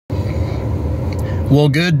Well,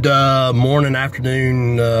 good morning,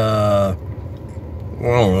 afternoon, I don't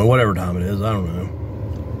know, whatever time it is, I don't know.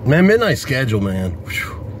 Man, midnight schedule, man.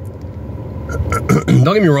 Don't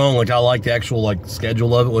get me wrong, like, I like the actual, like,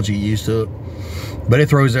 schedule of it once you get used to it, but it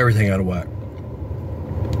throws everything out of whack.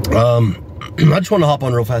 I just want to hop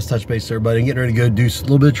on real fast, touch base with everybody, and get ready to go do a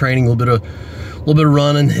little bit of training, a little bit of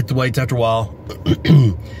running, hit the weights after a while.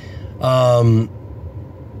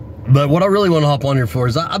 But what I really want to hop on here for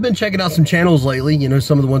is I've been checking out some channels lately, you know,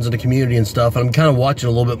 some of the ones in the community and stuff, and I'm kind of watching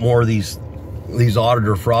a little bit more of these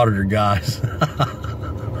auditor frauditor guys.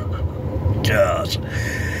 Gosh.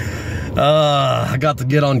 I got to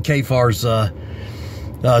get on KFAR's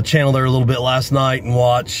channel there a little bit last night and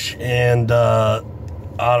watch, and I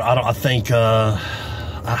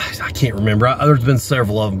can't remember. There's been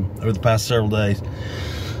several of them over the past several days.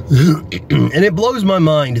 And it blows my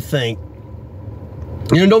mind to think,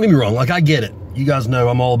 you know, don't get me wrong, like, I get it. You guys know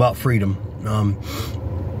I'm all about freedom.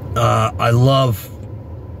 I love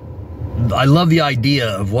the idea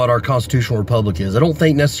of what our constitutional republic is. I don't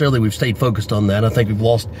think necessarily we've stayed focused on that. I think we've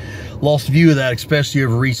lost view of that, especially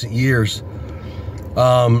over recent years.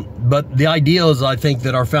 But the ideals I think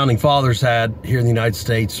that our founding fathers had here in the United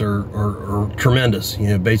States are tremendous. You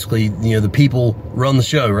know, basically, you know, the people run the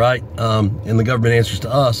show, right? And the government answers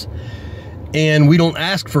to us. And we don't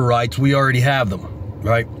ask for rights, we already have them,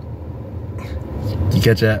 right? Did you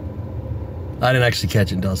catch that? I didn't actually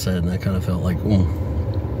catch it until I said it, and I kind of felt like,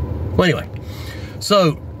 Well, anyway.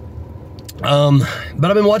 So, but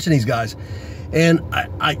I've been watching these guys, and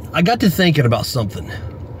I got to thinking about something.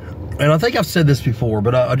 And I think I've said this before,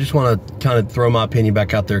 but I just want to kind of throw my opinion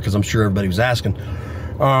back out there because I'm sure everybody was asking.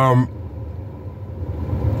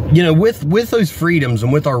 You know, with those freedoms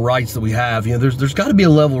and with our rights that we have, you know, there's got to be a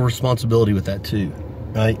level of responsibility with that too,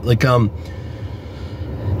 right? Like,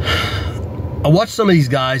 I watch some of these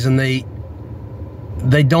guys, and they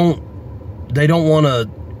don't want to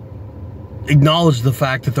acknowledge the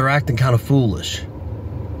fact that they're acting kind of foolish.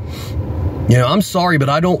 You know, I'm sorry, but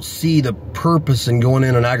I don't see the purpose in going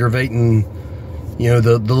in and aggravating, you know,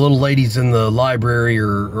 the little ladies in the library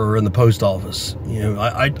or in the post office. You know,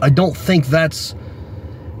 I don't think that's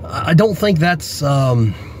a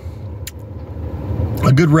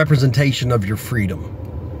good representation of your freedom.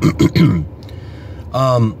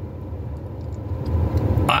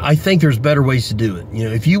 I think there's better ways to do it. You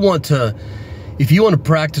know, if you want to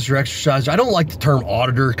practice or exercise, I don't like the term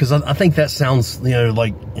auditor because I think that sounds, you know,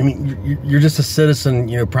 like, I mean, you're just a citizen,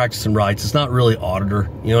 you know, practicing rights. It's not really auditor.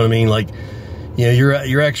 You know what I mean? Like, you know,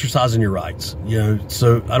 you're exercising your rights, you know,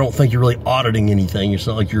 so I don't think you're really auditing anything. It's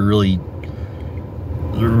not like you're really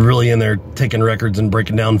in there taking records and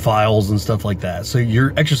breaking down files and stuff like that. So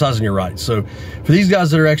you're exercising your rights. So for these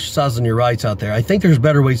guys that are exercising your rights out there, I think there's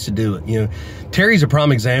better ways to do it. You know, Terry's a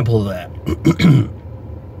prime example of that.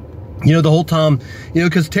 You know, the whole time, you know,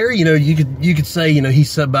 because Terry, you know, you could say, you know, he's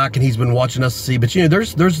sat back and he's been watching us see, but you know,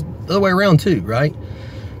 there's the other way around too, right?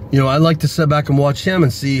 You know, I like to sit back and watch him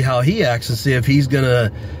and see how he acts and see if he's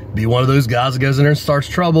gonna be one of those guys that goes in there and starts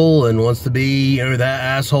trouble and wants to be, you know, that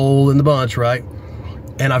asshole in the bunch, right?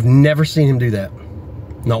 And I've never seen him do that,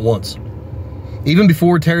 not once. Even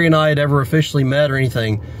before Terry and I had ever officially met or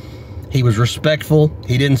anything, he was respectful.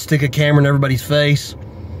 He didn't stick a camera in everybody's face.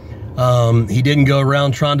 He didn't go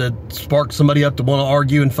around trying to spark somebody up to want to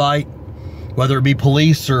argue and fight, whether it be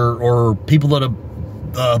police or people at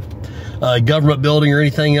a government building or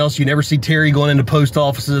anything else. You never see Terry going into post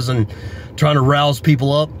offices and trying to rouse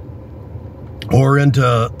people up or into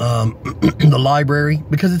the library,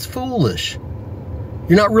 because it's foolish.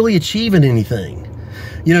 You're not really achieving anything.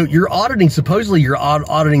 You know, you're auditing, supposedly you're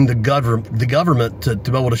auditing the government to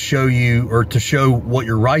be able to show you, or to show what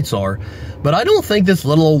your rights are. But I don't think this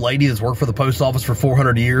little old lady that's worked for the post office for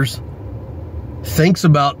 400 years thinks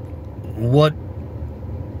about what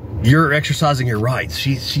you're exercising your rights.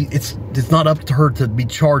 It's not up to her to be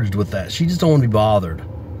charged with that. She just don't want to be bothered.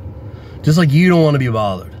 Just like you don't want to be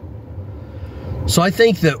bothered. So I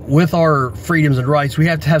think that with our freedoms and rights, we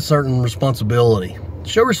have to have certain responsibility.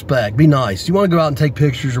 Show respect, be nice. You want to go out and take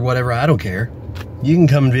pictures or whatever, I don't care. You can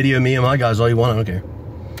come and video me and my guys all you want, I don't care.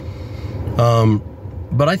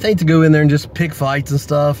 But I think to go in there and just pick fights and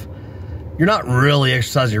stuff, you're not really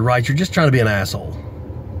exercising your rights, you're just trying to be an asshole.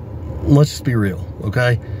 Let's just be real,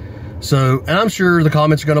 okay? So, and I'm sure the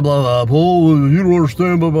comments are going to blow up. Oh, you don't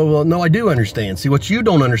understand, blah, blah, blah. No, I do understand. See, what you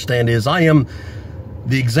don't understand is I am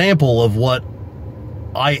the example of what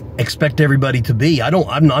I expect everybody to be.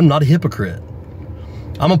 I'm not a hypocrite.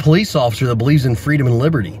 I'm a police officer that believes in freedom and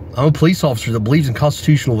liberty. I'm a police officer that believes in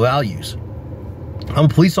constitutional values. I'm a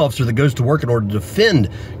police officer that goes to work in order to defend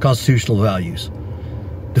constitutional values.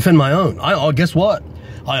 defend my own. Guess what?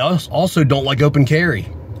 I also don't like open carry,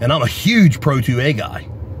 and I'm a huge Pro 2A guy.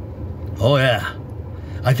 Oh yeah.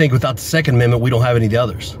 I think without the Second Amendment, we don't have any of the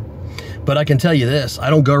others. But I can tell you this,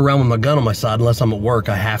 I don't go around with my gun on my side unless I'm at work.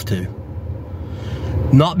 I have to.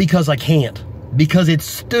 Not because I can't, because it's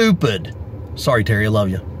stupid. Sorry, Terry, I love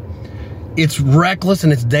you. It's reckless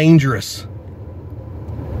and it's dangerous.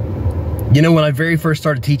 You know, when I very first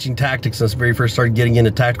started teaching tactics, and I very first started getting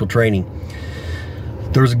into tactical training,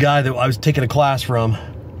 there was a guy that I was taking a class from,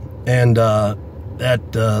 and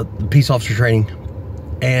at the peace officer training,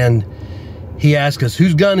 and he asked us,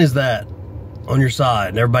 whose gun is that on your side?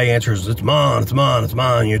 And everybody answers, it's mine, it's mine, it's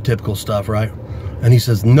mine, your typical stuff, right? And he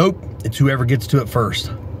says, nope, it's whoever gets to it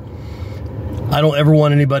first. I don't ever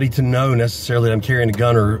want anybody to know necessarily that I'm carrying a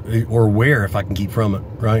gun or where if I can keep from it,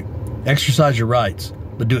 right? Exercise your rights,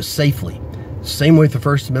 but do it safely. Same way with the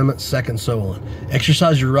First Amendment, Second, so on.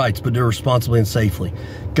 Exercise your rights, but do it responsibly and safely.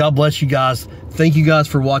 God bless you guys. Thank you guys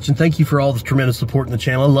for watching. Thank you for all the tremendous support in the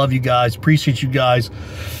channel. I love you guys. Appreciate you guys.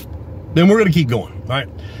 Then we're going to keep going, all right?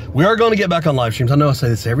 We are going to get back on live streams. I know I say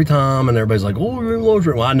this every time, and everybody's like, oh, you're in live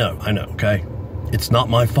stream. Well, I know, okay? It's not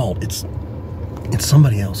my fault. It's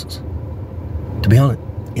somebody else's. To be honest,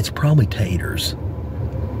 it's probably Tater's,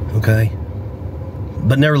 okay?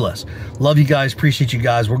 But nevertheless, love you guys, appreciate you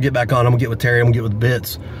guys. We'll get back on. I'm going to get with Terry. I'm going to get with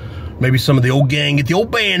Bits. Maybe some of the old gang, get the old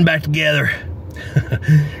band back together.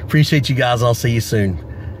 Appreciate you guys. I'll see you soon.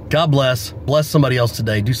 God bless. Bless somebody else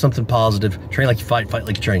today. Do something positive. Train like you fight, fight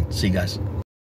like you train. See you guys.